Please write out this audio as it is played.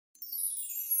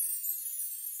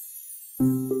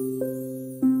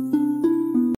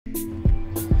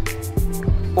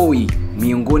Oi,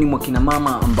 miongoni mwa kina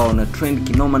mama ambao na trend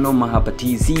kinoma noma hapa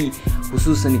TZ,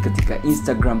 hususan katika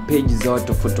Instagram page za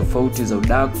watu tofauti za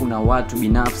udaku na watu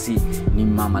binafsi, ni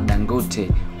Mama Dangote.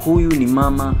 Huyu ni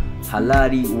mama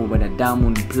halali wa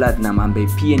Diamond Platnumz ambaye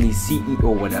pia ni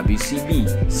CEO wa WCB.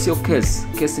 Sio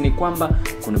kesi ni kwamba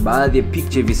kuna baadhi ya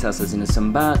picture hivi sasa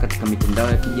zinasambaa katika mitandao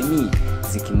ya kijamii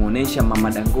zikimuonesha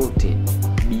Mama Dangote,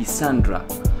 Bi Sandra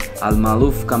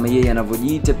almaarufu kama yeye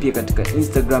anavyojiita pia katika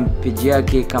Instagram page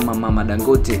yake kama Mama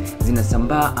Dangote,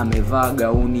 zinasambaa amevaa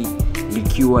gauni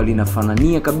likiwa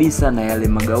linafanania kabisa na yale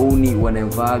magauni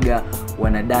wanayovaaga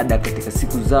wanadada katika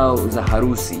siku zao za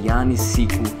harusi, yani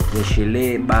siku ya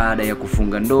sherehe baada ya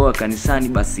kufunga ndoa kanisani.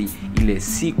 Basi ile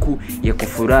siku ya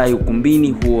kufurahi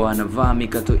ukumbini huwa anavaa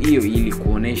mikato hiyo ili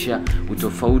kuonesha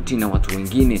utofauti na watu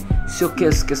wengine. Sio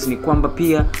kesi ni kwamba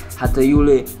pia hata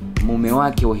yule mume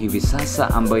wake wa hivi sasa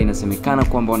ambaye inasemekana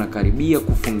kwamba wanakaribia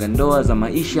kufunga ndoa za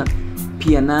maisha,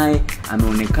 pia naye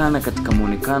ameonekana katika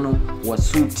muonekano wa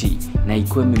suti na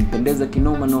ikiwa imempendeza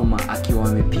kinoma noma, akiwa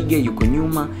amepiga yuko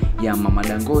nyuma ya Mama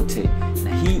Dangote.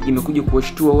 Na hii imekuja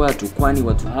kuwashtua watu, kwani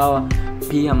watu hawa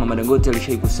pia Mama Dangote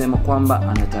alishawahi kusema kwamba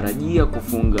anatarajia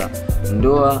kufunga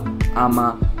ndoa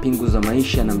ama pingu za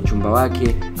maisha na mchumba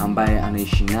wake ambaye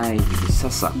anaishi naye hivi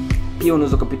sasa. Pia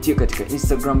unaweza kupitia katika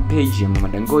Instagram page ya Mama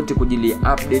Dangote kwa ajili ya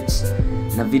updates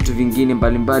na vitu vingine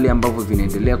mbalimbali ambavyo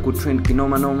vinaendelea kutrend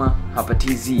kinoma noma hapa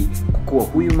TZ, kwa kuwa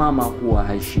huyu mama huwa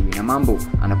haishiwi na mambo,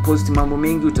 anapost mambo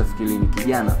mengi utafikiri ni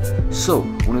kijana. So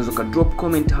unaweza ka drop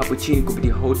comment hapo chini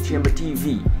kupitia Hot Chamber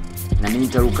TV na mimi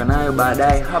nitaruka nayo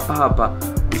baadaye hapa.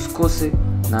 Usikose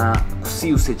na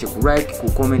usiache ku-like,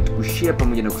 ku-comment, ku-share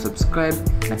pamoja na kusubscribe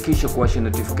na kisha kuwasha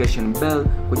notification bell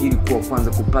kwa ajili kuwa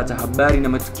kwanza kupata habari na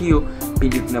matukio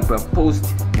pindi tunapopost,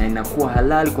 na inakuwa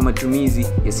halali kwa matumizi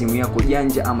ya simu yako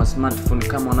janja ama smartphone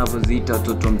kama wanavyoziita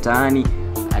watoto mtaani.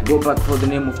 I go back for the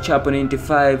name of Chapa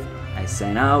 95. I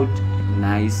sign out.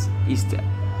 Nice Easter.